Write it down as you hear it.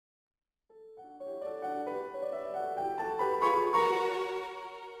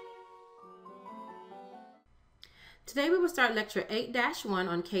Today we will start lecture 8-1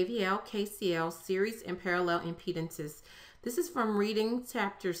 on KVL, KCL, series and parallel impedances. This is from reading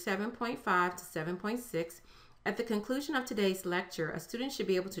chapter 7.5 to 7.6. At the conclusion of today's lecture, a student should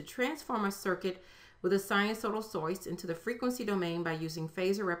be able to transform a circuit with a sinusoidal source into the frequency domain by using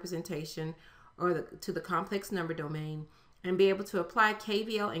phasor representation or to the complex number domain, and be able to apply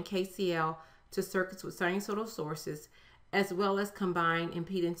KVL and KCL to circuits with sinusoidal sources, as well as combine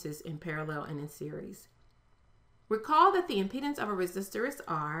impedances in parallel and in series. Recall that the impedance of a resistor is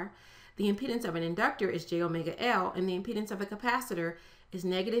R, the impedance of an inductor is J omega L, and the impedance of a capacitor is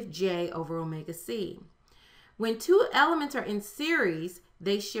negative J over omega C. When two elements are in series,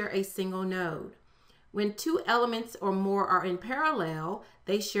 they share a single node. When two elements or more are in parallel,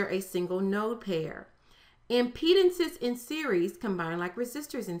 they share a single node pair. Impedances in series combine like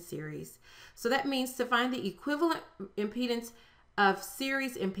resistors in series. So that means to find the equivalent impedance of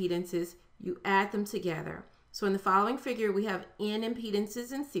series impedances, you add them together. So in the following figure, we have N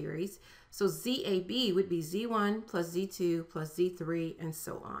impedances in series. So ZAB would be Z1 plus Z2 plus Z3 and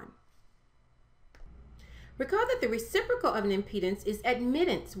so on. Recall that the reciprocal of an impedance is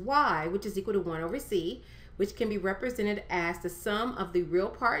admittance Y, which is equal to 1 over C, which can be represented as the sum of the real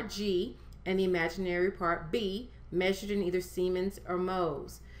part G and the imaginary part B, measured in either Siemens or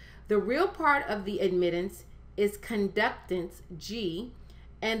Mohs. The real part of the admittance is conductance G,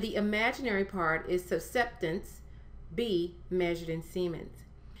 and the imaginary part is susceptance B, measured in Siemens.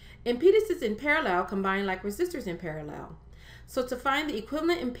 Impedances in parallel combine like resistors in parallel. So to find the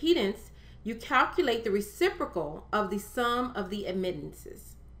equivalent impedance, you calculate the reciprocal of the sum of the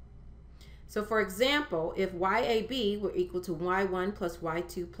admittances. So for example, if YAB were equal to Y1 plus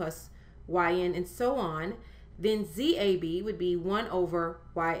Y2 plus YN and so on, then ZAB would be 1 over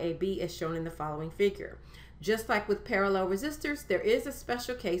YAB as shown in the following figure. Just like with parallel resistors, there is a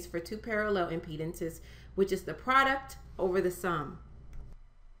special case for two parallel impedances, which is the product over the sum.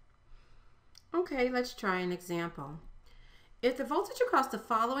 Okay, let's try an example. If the voltage across the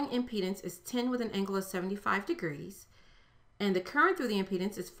following impedance is 10 with an angle of 75 degrees, and the current through the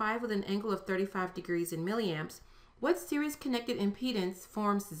impedance is 5 with an angle of 35 degrees in milliamps, what series connected impedance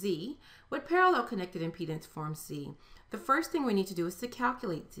forms Z? What parallel connected impedance forms Z? The first thing we need to do is to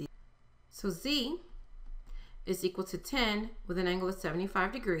calculate Z. So Z is equal to 10 with an angle of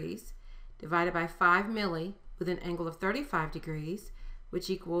 75 degrees divided by 5 milli with an angle of 35 degrees, which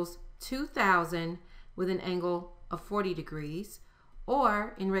equals 2,000 with an angle of 40 degrees,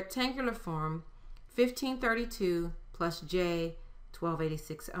 or in rectangular form, 1532 plus J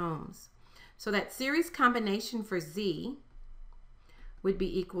 1286 ohms. So that series combination for Z would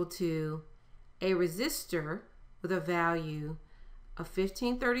be equal to a resistor with a value of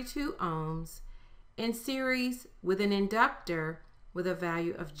 1532 ohms in series with an inductor with a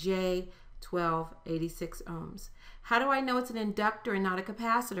value of J 1286 ohms. How do I know it's an inductor and not a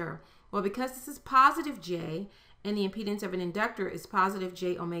capacitor? Well, because this is positive J and the impedance of an inductor is positive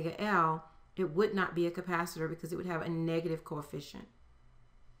J omega L, it would not be a capacitor because it would have a negative coefficient.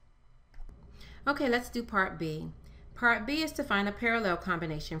 Okay, let's do part B. Part B is to find a parallel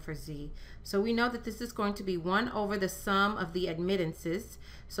combination for Z. So we know that this is going to be 1 over the sum of the admittances.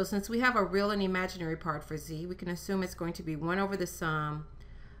 So since we have a real and imaginary part for Z, we can assume it's going to be 1 over the sum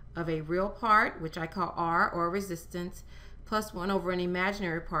of a real part, which I call R or resistance, plus 1 over an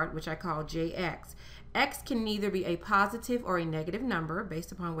imaginary part, which I call JX. X can either be a positive or a negative number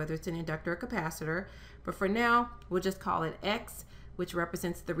based upon whether it's an inductor or capacitor, but for now, we'll just call it X, which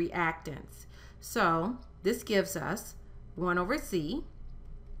represents the reactance. So this gives us 1 over Z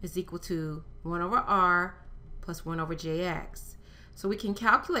is equal to 1 over R plus 1 over JX. So we can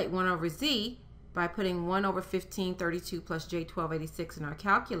calculate 1 over Z by putting 1 over 1532 plus J 1286 in our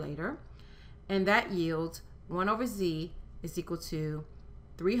calculator, and that yields 1 over Z is equal to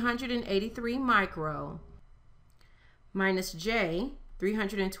 383 micro minus J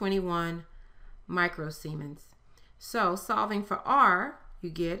 321 microsiemens. So solving for R, you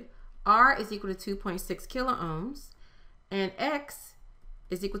get R is equal to 2.6 kilo ohms, and X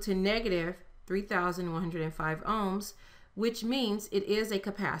is equal to negative 3,105 ohms, which means it is a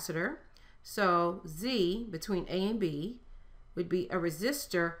capacitor. So Z between A and B would be a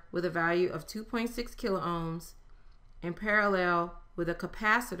resistor with a value of 2.6 kilo ohms in parallel with a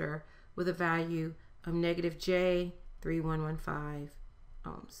capacitor with a value of negative J 3115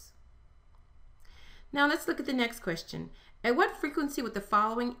 ohms. Now let's look at the next question. At what frequency would the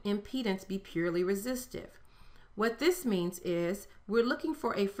following impedance be purely resistive? What this means is we're looking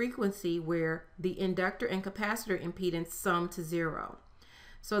for a frequency where the inductor and capacitor impedance sum to 0.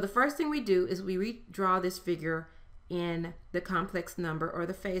 So the first thing we do is we redraw this figure in the complex number or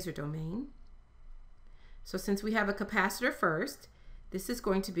the phasor domain. So since we have a capacitor first, this is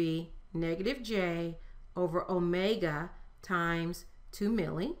going to be negative J over omega times 2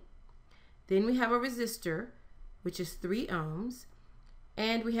 milli. Then we have a resistor, which is 3 ohms.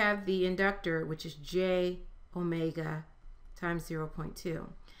 And we have the inductor, which is J omega times 0.2.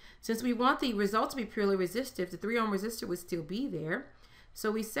 Since we want the result to be purely resistive, the 3 ohm resistor would still be there. So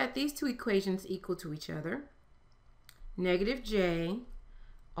we set these two equations equal to each other. Negative J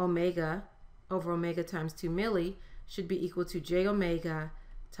omega over omega times 2 milli should be equal to J omega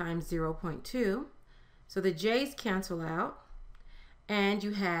times 0.2. So the J's cancel out, and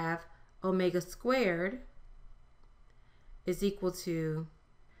you have omega squared is equal to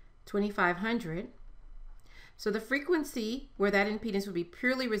 2500. So the frequency where that impedance would be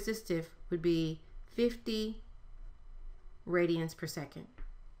purely resistive would be 50 radians per second.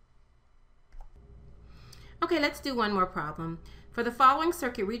 Okay, let's do one more problem. For the following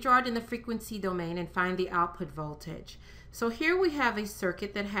circuit, redraw it in the frequency domain and find the output voltage. So here we have a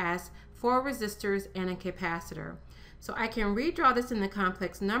circuit that has 4 resistors and a capacitor. So I can redraw this in the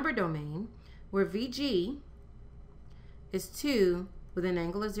complex number domain, where VG is 2 with an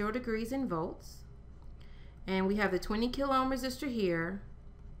angle of 0 degrees in volts. And we have the 20 kilo ohm resistor here,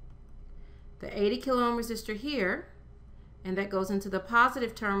 the 80 kilo ohm resistor here, and that goes into the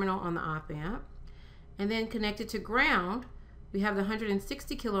positive terminal on the op amp. And then connected to ground, we have the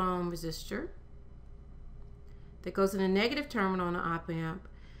 160 kilo ohm resistor that goes in a negative terminal on the op amp.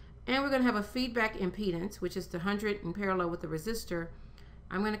 And we're going to have a feedback impedance, which is the 100 in parallel with the resistor.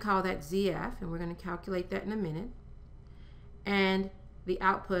 I'm going to call that ZF, and we're going to calculate that in a minute. And the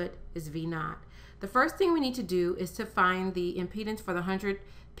output is V naught. The first thing we need to do is to find the impedance for the 100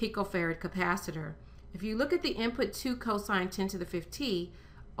 picofarad capacitor. If you look at the input 2 cosine 10 to the 5th t,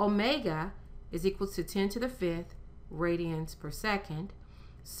 omega is equal to 10 to the 5th radians per second.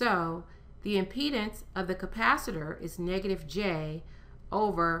 So the impedance of the capacitor is negative J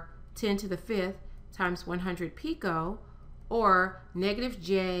over 10 to the 5th times 100 pico, or negative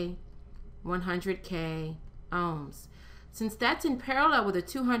J 100K ohms. Since that's in parallel with a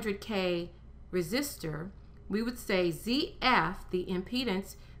 200K resistor, we would say ZF, the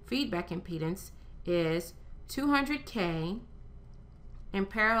impedance, feedback impedance, is 200K in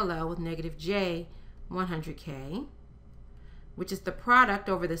parallel with negative J 100K, which is the product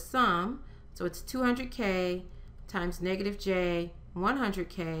over the sum. So it's 200K times negative J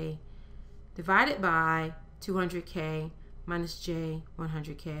 100K divided by 200K minus J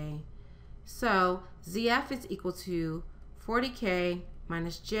 100K. So ZF is equal to 40K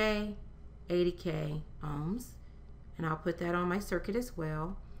minus J 80K ohms. And I'll put that on my circuit as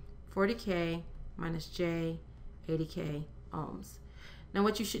well. 40K minus J 80K ohms. Now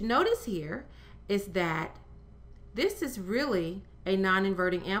what you should notice here is that this is really a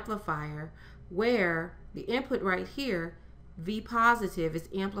non-inverting amplifier, where the input right here, V positive, is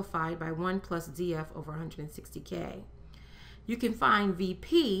amplified by 1 plus ZF over 160K. You can find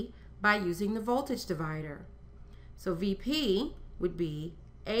VP by using the voltage divider. So VP would be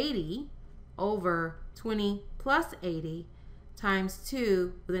 80 over 20 plus 80 times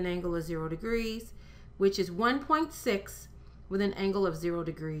 2 with an angle of 0 degrees, which is 1.6 with an angle of 0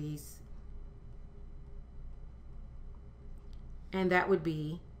 degrees. And that would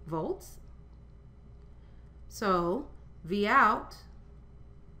be volts. So V out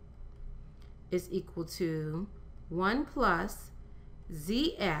is equal to 1 plus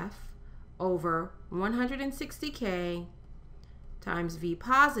ZF over 160K times V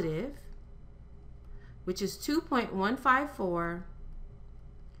positive, which is 2.154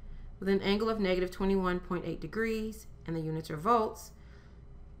 with an angle of negative 21.8 degrees, and the units are volts.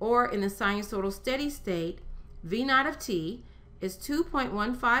 Or in the sinusoidal steady state, V naught of t is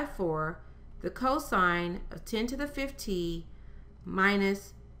 2.154, the cosine of 10 to the 5th t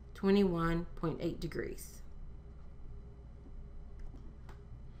minus 21.8 degrees.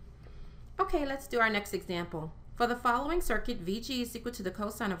 Okay, let's do our next example. For the following circuit, VG is equal to the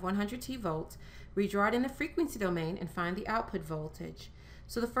cosine of 100t volts. Redraw it in the frequency domain and find the output voltage.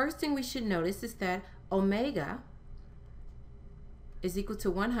 So the first thing we should notice is that omega is equal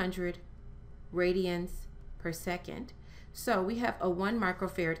to 100 radians per second. So we have a 1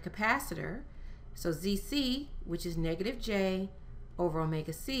 microfarad capacitor. So ZC, which is negative J over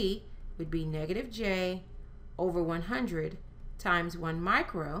omega C, would be negative J over 100 times 1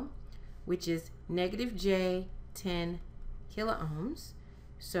 micro, which is negative J 10 kilo ohms.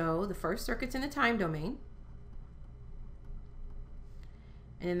 So the first circuit's in the time domain.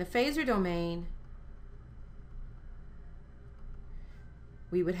 And in the phasor domain,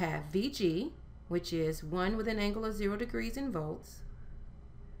 we would have VG, which is 1 with an angle of 0 degrees in volts,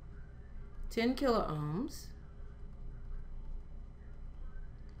 10 kilo ohms,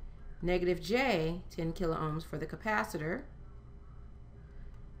 negative J, 10 kilo ohms for the capacitor,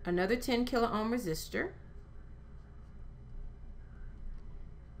 another 10 kilo ohm resistor,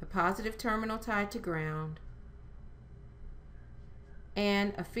 a positive terminal tied to ground,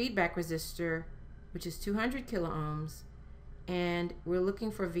 and a feedback resistor, which is 200 kilo ohms, and we're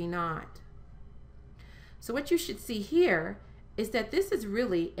looking for V0. So what you should see here is that this is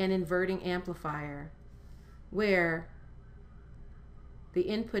really an inverting amplifier, where the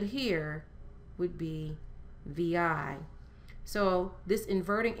input here would be VI. So this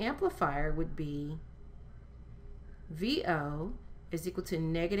inverting amplifier would be VO is equal to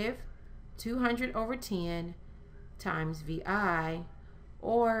negative 200 over 10 times VI,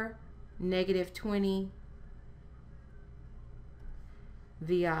 or negative 20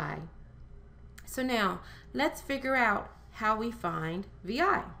 VI. So now let's figure out how we find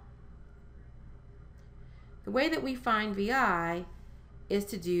VI. The way that we find VI is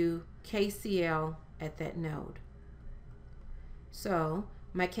to do KCL at that node. So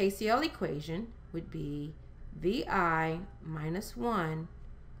my KCL equation would be VI minus 1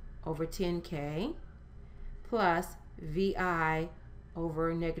 over 10K plus VI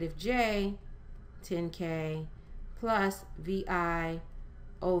over negative J 10K plus VI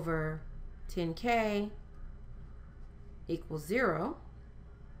over 10K equals 0.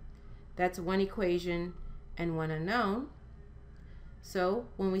 That's one equation and one unknown. So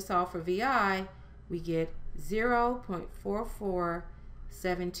when we solve for VI, we get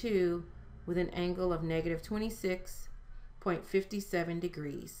 0.4472 with an angle of negative 26.57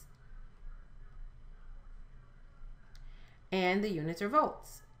 degrees. And the units are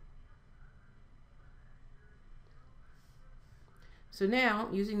volts. So now,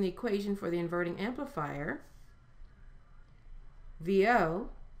 using the equation for the inverting amplifier, VO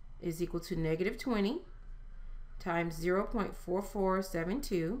is equal to negative 20 times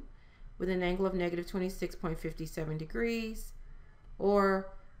 0.4472 with an angle of negative 26.57 degrees,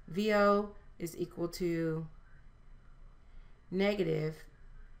 or VO is equal to negative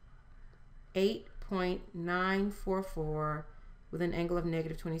 8.944 with an angle of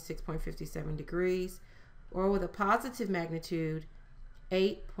negative 26.57 degrees, or with a positive magnitude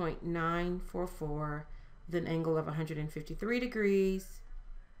 8.944 with an angle of 153 degrees,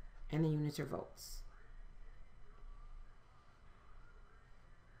 and the units are volts.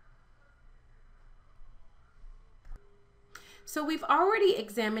 So we've already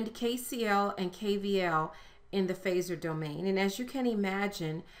examined KCL and KVL in the phasor domain, and as you can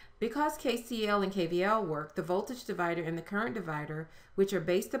imagine, because KCL and KVL work, the voltage divider and the current divider, which are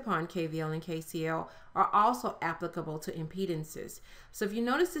based upon KVL and KCL, are also applicable to impedances. So if you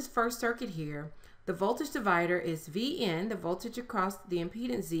notice this first circuit here, the voltage divider is Vn, the voltage across the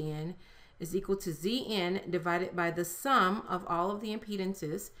impedance Zn, is equal to Zn divided by the sum of all of the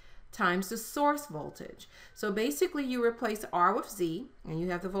impedances times the source voltage. So basically you replace R with Z, and you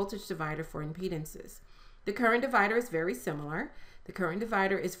have the voltage divider for impedances. The current divider is very similar. The current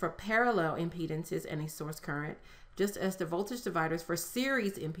divider is for parallel impedances and a source current, just as the voltage divider is for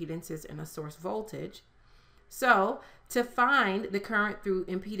series impedances and a source voltage. So to find the current through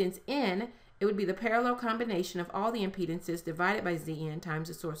impedance N, it would be the parallel combination of all the impedances divided by Zn times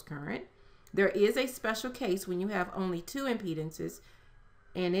the source current. There is a special case when you have only two impedances,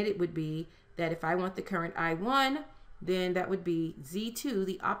 and it would be that if I want the current I1, then that would be Z2,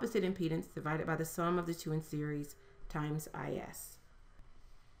 the opposite impedance, divided by the sum of the two in series times IS.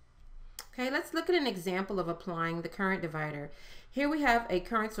 Okay, let's look at an example of applying the current divider. Here we have a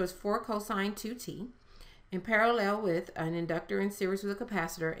current source 4 cosine 2t in parallel with an inductor in series with a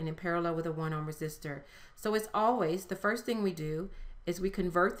capacitor and in parallel with a 1 ohm resistor. So as always, the first thing we do is we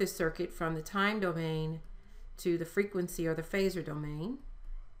convert this circuit from the time domain to the frequency or the phasor domain.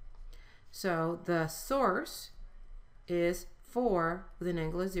 So the source is 4 with an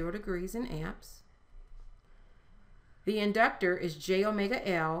angle of 0 degrees in amps. The inductor is j omega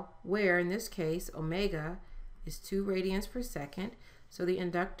L, where in this case omega is 2 radians per second, so the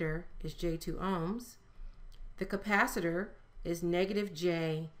inductor is J2 ohms. The capacitor is negative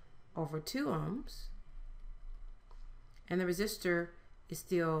J over 2 ohms. And the resistor is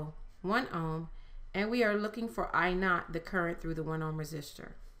still 1 ohm, and we are looking for I0, the current through the 1 ohm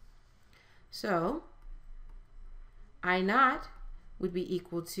resistor. So I0 would be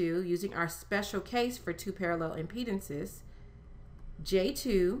equal to, using our special case for two parallel impedances,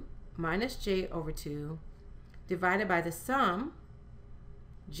 J2 minus J over 2 divided by the sum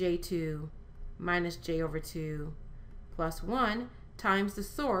J2 minus J over 2 plus 1 times the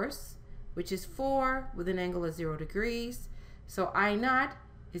source, which is 4 with an angle of 0 degrees. So I0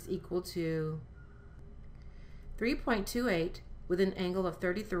 is equal to 3.28 with an angle of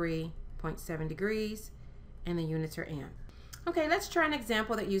 33.7 degrees, and the units are amp. Okay, let's try an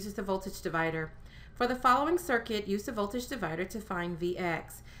example that uses the voltage divider. For the following circuit, use the voltage divider to find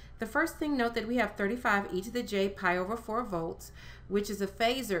Vx. The first thing, note that we have 35 e to the j pi over 4 volts, which is a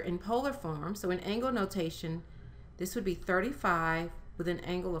phasor in polar form. So in angle notation, this would be 35 with an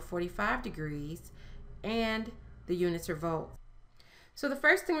angle of 45 degrees, and the units are volts. So the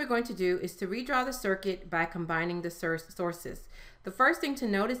first thing we're going to do is to redraw the circuit by combining the sources. The first thing to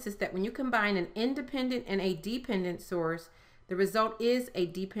notice is that when you combine an independent and a dependent source, the result is a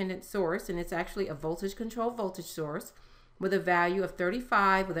dependent source, and it's actually a voltage controlled voltage source with a value of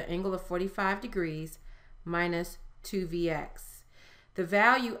 35 with an angle of 45 degrees minus 2Vx. The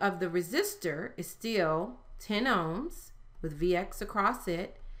value of the resistor is still 10 ohms with Vx across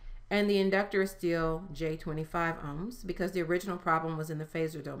it, and the inductor is still J25 ohms because the original problem was in the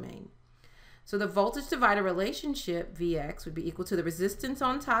phasor domain. So the voltage divider relationship, Vx, would be equal to the resistance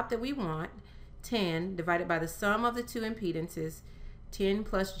on top that we want, 10, divided by the sum of the two impedances, 10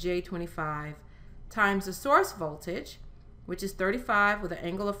 plus J25, times the source voltage, which is 35 with an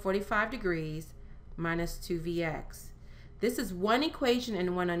angle of 45 degrees, minus 2Vx. This is one equation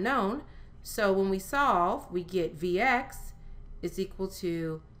and one unknown, so when we solve, we get Vx is equal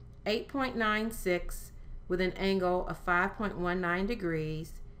to 8.96 with an angle of 5.19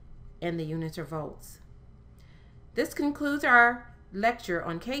 degrees, and the units are volts. This concludes our lecture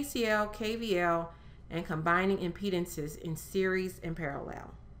on KCL, KVL, and combining impedances in series and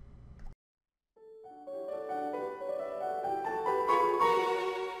parallel.